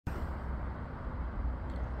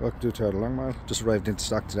Welcome to Toyota Long Mile. Just arrived into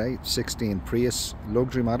stock today. 16 Prius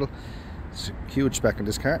luxury model. It's a huge spec in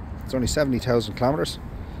this car. It's only 70,000 kilometers.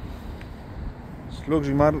 It's a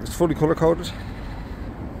luxury model. It's fully color coded.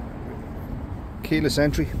 Keyless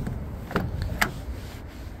entry.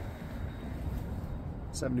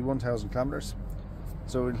 71,000 kilometers.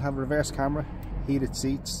 So it'll have a reverse camera, heated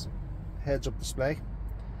seats, heads-up display,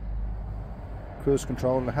 cruise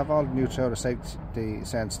control. It'll have all the new Toyota safety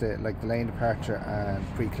sense, like the lane departure and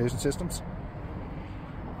pre-collision systems.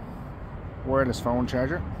 Wireless phone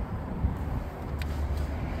charger.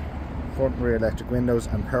 Front and rear electric windows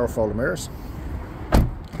and power folding mirrors.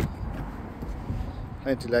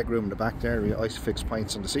 Plenty of leg room in the back there. We ISOFIX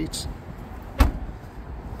points on the seats.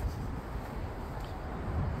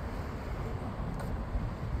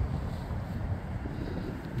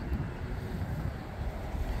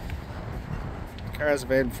 The car is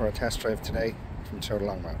available for a test drive today from Toyota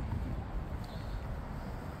Long Mile.